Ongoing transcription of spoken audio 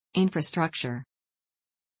Infrastructure.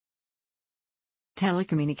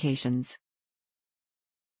 Telecommunications.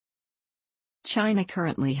 China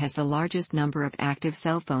currently has the largest number of active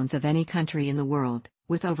cell phones of any country in the world,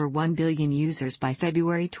 with over 1 billion users by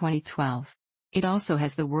February 2012. It also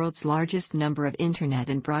has the world's largest number of internet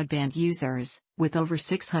and broadband users, with over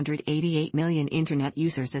 688 million internet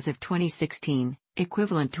users as of 2016,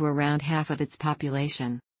 equivalent to around half of its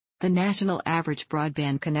population. The national average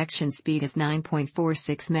broadband connection speed is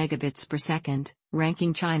 9.46 megabits per second,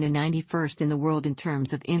 ranking China 91st in the world in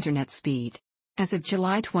terms of internet speed. As of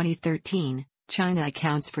July 2013, China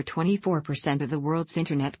accounts for 24% of the world's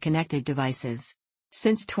internet-connected devices.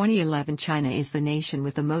 Since 2011, China is the nation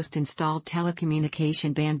with the most installed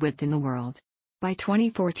telecommunication bandwidth in the world. By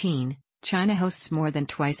 2014, China hosts more than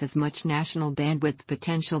twice as much national bandwidth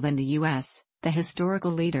potential than the US, the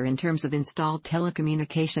historical leader in terms of installed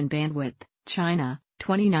telecommunication bandwidth. China,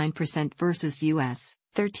 29% versus US,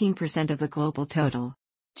 13% of the global total.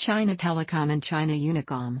 China Telecom and China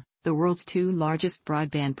Unicom, the world's two largest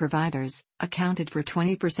broadband providers, accounted for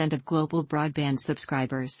 20% of global broadband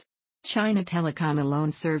subscribers. China Telecom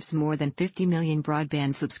alone serves more than 50 million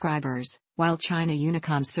broadband subscribers, while China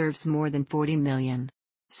Unicom serves more than 40 million.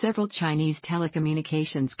 Several Chinese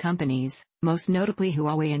telecommunications companies, most notably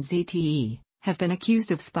Huawei and ZTE, have been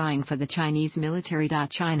accused of spying for the Chinese military.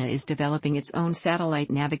 China is developing its own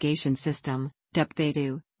satellite navigation system, dubbed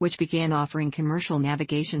Beidou, which began offering commercial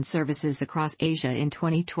navigation services across Asia in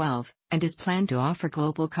 2012, and is planned to offer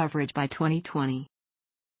global coverage by 2020.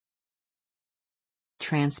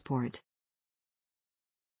 Transport.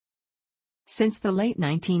 Since the late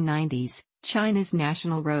 1990s, China's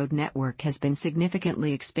national road network has been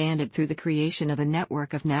significantly expanded through the creation of a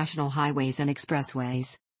network of national highways and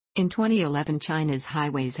expressways. In 2011, China's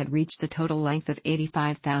highways had reached a total length of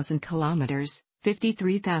 85,000 kilometers,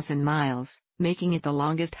 53,000 miles, making it the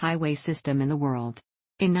longest highway system in the world.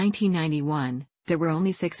 In 1991, there were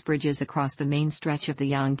only 6 bridges across the main stretch of the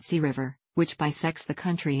Yangtze River, which bisects the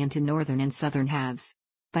country into northern and southern halves.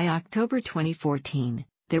 By October 2014,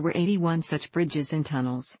 there were 81 such bridges and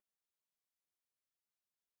tunnels.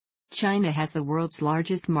 China has the world's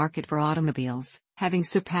largest market for automobiles, having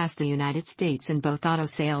surpassed the United States in both auto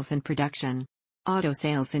sales and production. Auto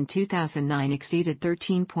sales in 2009 exceeded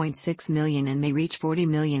 13.6 million and may reach 40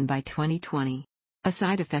 million by 2020. A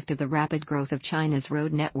side effect of the rapid growth of China's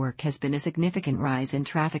road network has been a significant rise in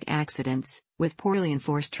traffic accidents, with poorly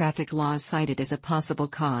enforced traffic laws cited as a possible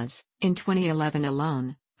cause. In 2011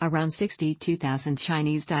 alone, around 62,000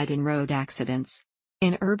 Chinese died in road accidents.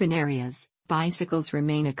 In urban areas, bicycles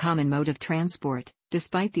remain a common mode of transport,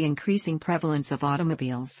 despite the increasing prevalence of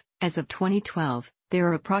automobiles. As of 2012, there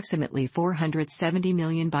are approximately 470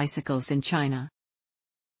 million bicycles in China.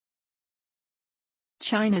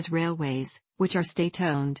 China's railways, which are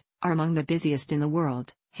state-owned, are among the busiest in the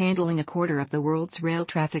world, handling a quarter of the world's rail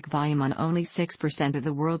traffic volume on only 6% of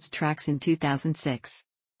the world's tracks in 2006.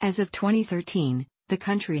 As of 2013, the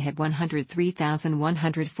country had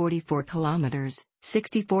 103,144 kilometers,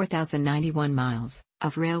 64,091 miles,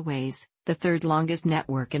 of railways, the third longest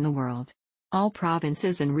network in the world. All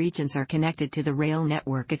provinces and regions are connected to the rail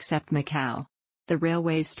network except Macau. The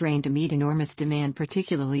railways strain to meet enormous demand,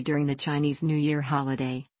 particularly during the Chinese New Year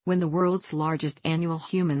holiday, when the world's largest annual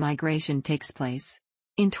human migration takes place.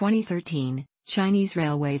 In 2013, Chinese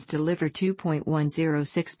railways delivered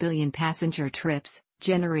 2.106 billion passenger trips,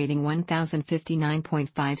 generating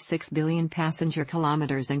 1,059.56 billion passenger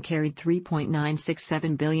kilometers and carried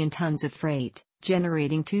 3.967 billion tons of freight,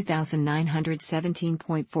 generating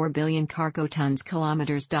 2,917.4 billion cargo tons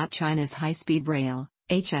kilometers. China's high-speed rail,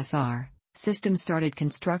 HSR, system started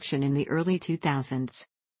construction in the early 2000s.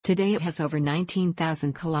 Today it has over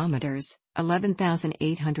 19,000 kilometers,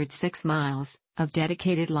 11,806 miles, of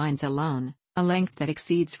dedicated lines alone, a length that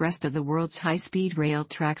exceeds rest of the world's high-speed rail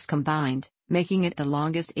tracks combined, making it the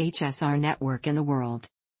longest HSR network in the world.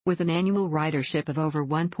 With an annual ridership of over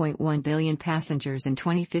 1.1 billion passengers in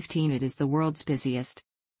 2015, it is the world's busiest.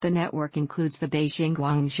 The network includes the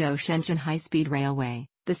Beijing-Guangzhou-Shenzhen high-speed railway,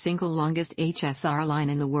 the single longest HSR line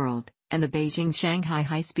in the world, and the Beijing-Shanghai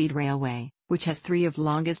high-speed railway, which has 3 of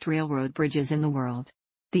longest railroad bridges in the world.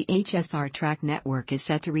 The HSR track network is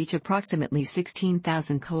set to reach approximately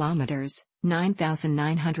 16,000 kilometers,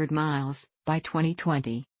 9,900 miles, by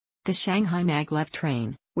 2020. The Shanghai maglev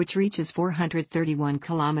train, which reaches 431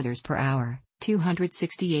 kilometers per hour,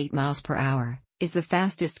 268 miles per hour, is the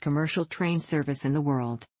fastest commercial train service in the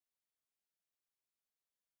world.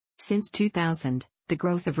 Since 2000, the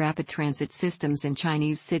growth of rapid transit systems in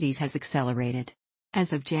Chinese cities has accelerated.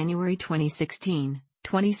 As of January 2016,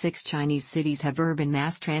 26 Chinese cities have urban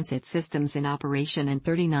mass transit systems in operation and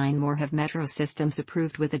 39 more have metro systems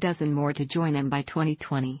approved, with a dozen more to join them by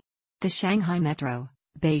 2020. The Shanghai Metro,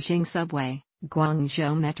 Beijing Subway,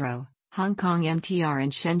 Guangzhou Metro, Hong Kong MTR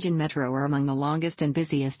and Shenzhen Metro are among the longest and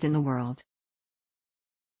busiest in the world.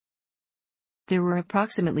 There were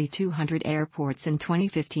approximately 200 airports in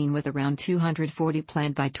 2015, with around 240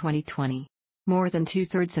 planned by 2020. More than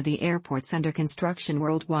two-thirds of the airports under construction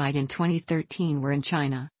worldwide in 2013 were in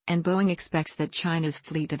China, and Boeing expects that China's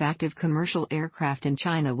fleet of active commercial aircraft in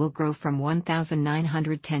China will grow from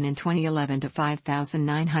 1,910 in 2011 to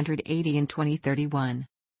 5,980 in 2031.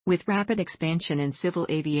 With rapid expansion in civil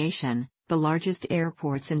aviation, the largest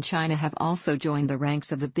airports in China have also joined the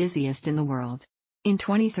ranks of the busiest in the world. In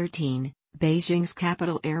 2013, Beijing's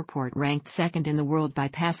capital airport ranked second in the world by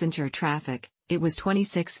passenger traffic. It was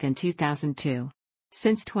 26th in 2002.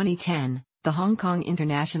 Since 2010, the Hong Kong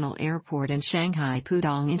International Airport and Shanghai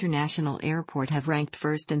Pudong International Airport have ranked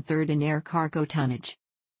first and third in air cargo tonnage.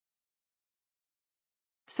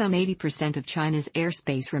 Some 80% of China's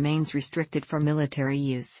airspace remains restricted for military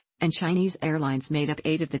use, and Chinese airlines made up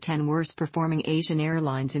 8 of the 10 worst-performing Asian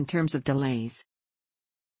airlines in terms of delays.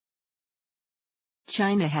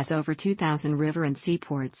 China has over 2,000 river and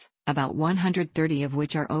seaports, about 130 of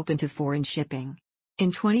which are open to foreign shipping.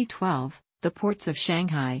 In 2012, the ports of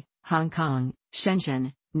Shanghai, Hong Kong,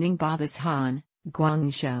 Shenzhen, Ningbo-Zhuhai,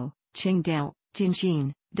 Guangzhou, Qingdao,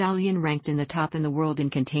 Tianjin, Dalian ranked in the top in the world in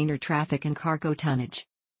container traffic and cargo tonnage.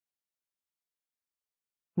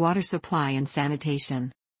 Water supply and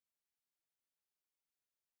sanitation.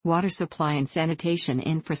 Water supply and sanitation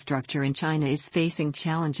infrastructure in China is facing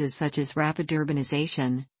challenges such as rapid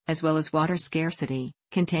urbanization, as well as water scarcity,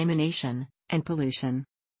 contamination, and pollution.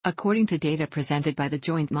 According to data presented by the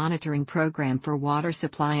Joint Monitoring Program for Water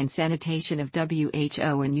Supply and Sanitation of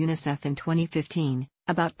WHO and UNICEF in 2015,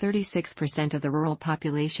 about 36% of the rural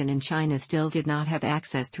population in China still did not have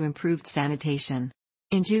access to improved sanitation.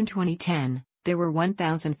 In June 2010, there were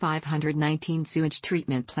 1,519 sewage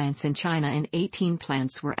treatment plants in China and 18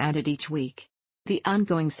 plants were added each week. The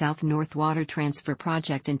ongoing South-North Water Transfer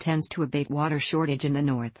Project intends to abate water shortage in the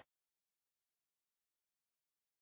north.